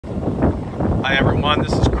Hi everyone,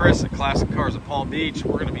 this is Chris at Classic Cars of Palm Beach.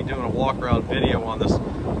 We're going to be doing a walk around video on this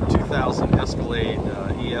 2000 Escalade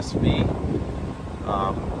ESV.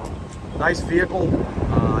 Nice vehicle.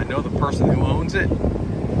 I know the person who owns it.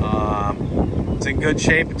 It's in good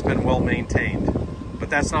shape. It's been well maintained. But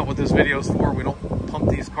that's not what this video is for. We don't pump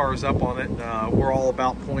these cars up on it. We're all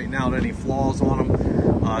about pointing out any flaws on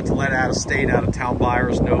them to let out-of-state, out-of-town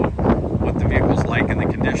buyers know what the vehicle's like and the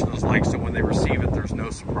condition is like, so when they receive it, there's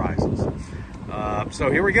no surprises. So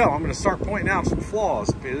here we go. I'm going to start pointing out some flaws.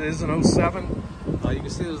 It is an 07. You can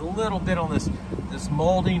see there's a little bit on this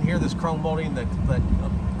molding here, this chrome molding. That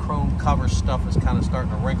chrome cover stuff is kind of starting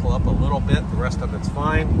to wrinkle up a little bit. The rest of it's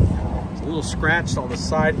fine. It's a little scratched on the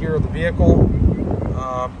side here of the vehicle.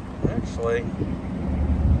 Actually,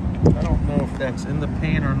 I don't know if that's in the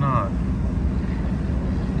paint or not.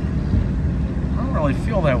 I don't really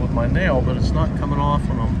feel that with my nail, but it's not coming off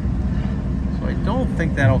on them. So I don't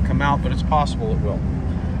think that'll come out, but it's possible it will.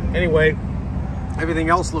 Anyway, everything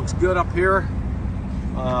else looks good up here.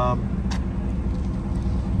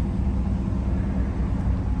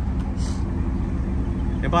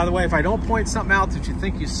 And by the way, if I don't point something out that you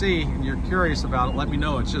think you see and you're curious about it, let me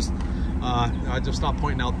know. It's just, I just stopped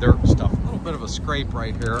pointing out dirt and stuff. A little bit of a scrape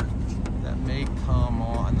right here. That may come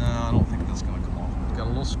on. No, I don't think that's going to come off. It's got a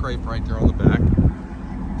little scrape right there on the back.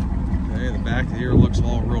 Okay, the back here looks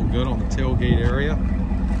all real good on the tailgate area.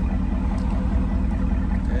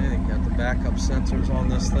 Okay, you got the backup sensors on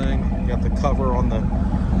this thing. You got the cover on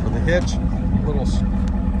for the hitch. A little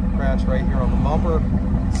scratch right here on the bumper.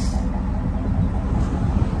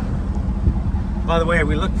 By the way,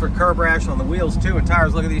 we looked for curb rash on the wheels too, and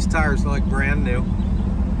tires. Look at these tires, they're like brand new.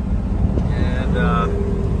 And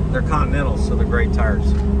they're Continentals, so they're great tires.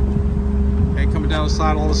 Okay, coming down the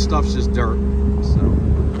side, all this stuff's just dirt. So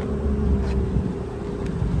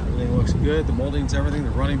everything looks good. The moldings, everything, the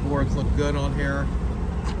running boards look good on here.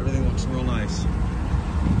 Everything looks real nice.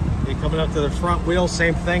 Okay, coming up to the front wheel,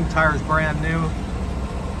 same thing, tires brand new.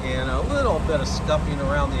 And a little bit of scuffing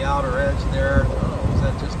around the outer edge there. Oh, is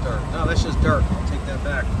that just dirt? No, that's just dirt. I'll take that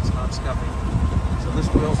back. It's not scuffing. So this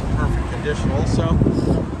wheel's in perfect condition also.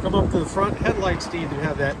 Come up to the front. Headlights need to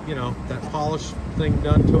have that, you know, that polish thing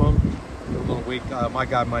done to them. They're a little weak. My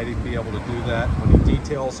guy might even be able to do that when he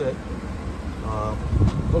details it.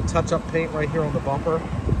 Little touch-up paint right here on the bumper.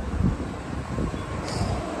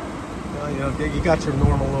 You know, you got your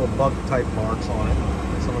normal little bug type marks on it.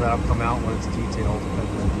 Some of that will come out when it's detailed,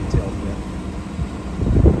 depending on detailed yet.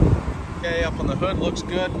 Okay, up on the hood looks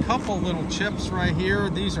good. Couple little chips right here.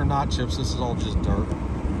 These are not chips, this is all just dirt.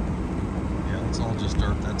 Yeah, it's all just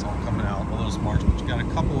dirt. That's all coming out, all those marks. But you got a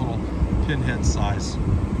couple little pinhead size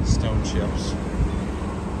stone chips.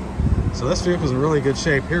 So this vehicle's in really good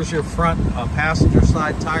shape. Here's your front passenger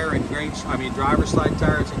side tire in great, driver's side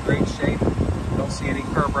tire. It's in great shape. Don't see any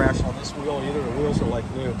curb rash on this wheel either. The wheels are like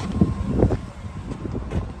new.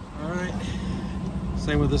 Alright,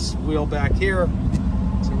 same with this wheel back here.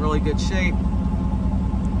 It's in really good shape.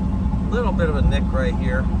 Little bit of a nick right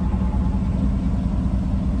here,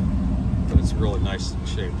 but it's really nice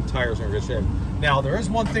shape. The tires are in good shape. Now there is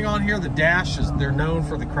one thing on here, the dash is, they're known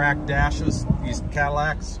for the cracked dashes, these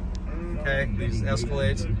Cadillacs, okay, these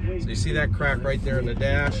Escalades. So you see that crack right there in the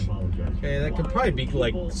dash. Okay, that could probably be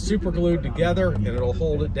like super glued together and it'll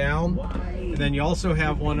hold it down. And then you also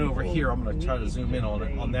have one over here. I'm going to try to zoom in on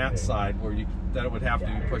it on that side where that would have to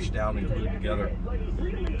be pushed down and glued together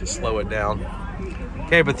to slow it down.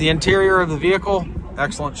 Okay, but the interior of the vehicle,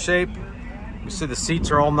 excellent shape. You see the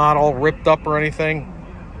seats are all not all ripped up or anything.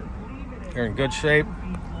 They're in good shape.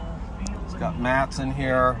 It's got mats in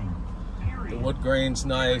here. The wood grain's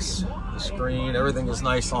nice. The screen, everything is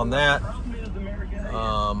nice on that.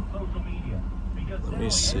 Let me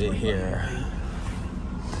see here.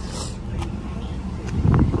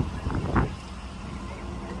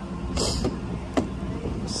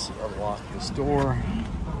 Let's unlock this door.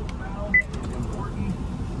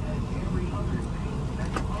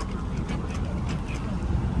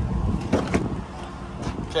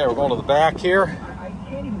 Okay, we're going to the back here.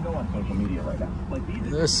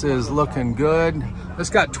 This is looking good. It's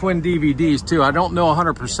got twin DVDs too. I don't know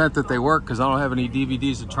 100% that they work because I don't have any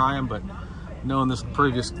DVDs to try them, but knowing this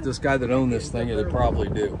guy that owned this thing, they probably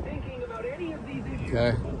do.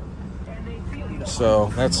 Okay,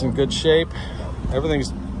 so that's in good shape.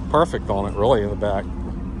 Everything's perfect on it, really, in the back.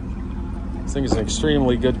 This thing is in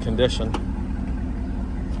extremely good condition.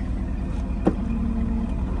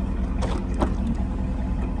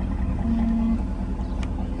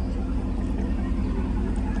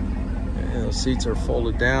 And the seats are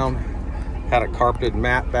folded down. Had a carpeted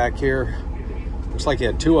mat back here. Looks like he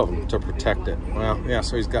had 2 of them to protect it. Well, yeah,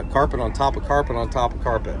 so he's got carpet on top of carpet on top of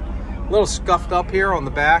carpet. A little scuffed up here on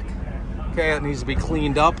the back. Okay, it needs to be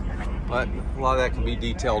cleaned up, but a lot of that can be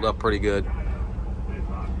detailed up pretty good.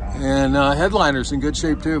 And headliner's in good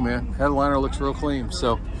shape too, man. Headliner looks real clean.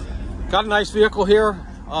 So, got a nice vehicle here.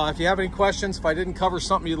 If you have any questions, if I didn't cover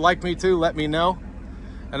something you'd like me to, let me know.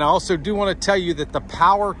 And I also do want to tell you that the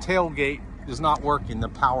power tailgate is not working, the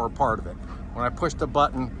power part of it. When I push the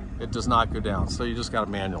button, it does not go down. So you just got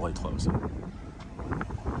to manually close it.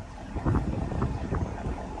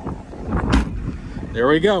 There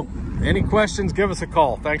we go. Any questions, give us a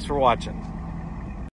call. Thanks for watching.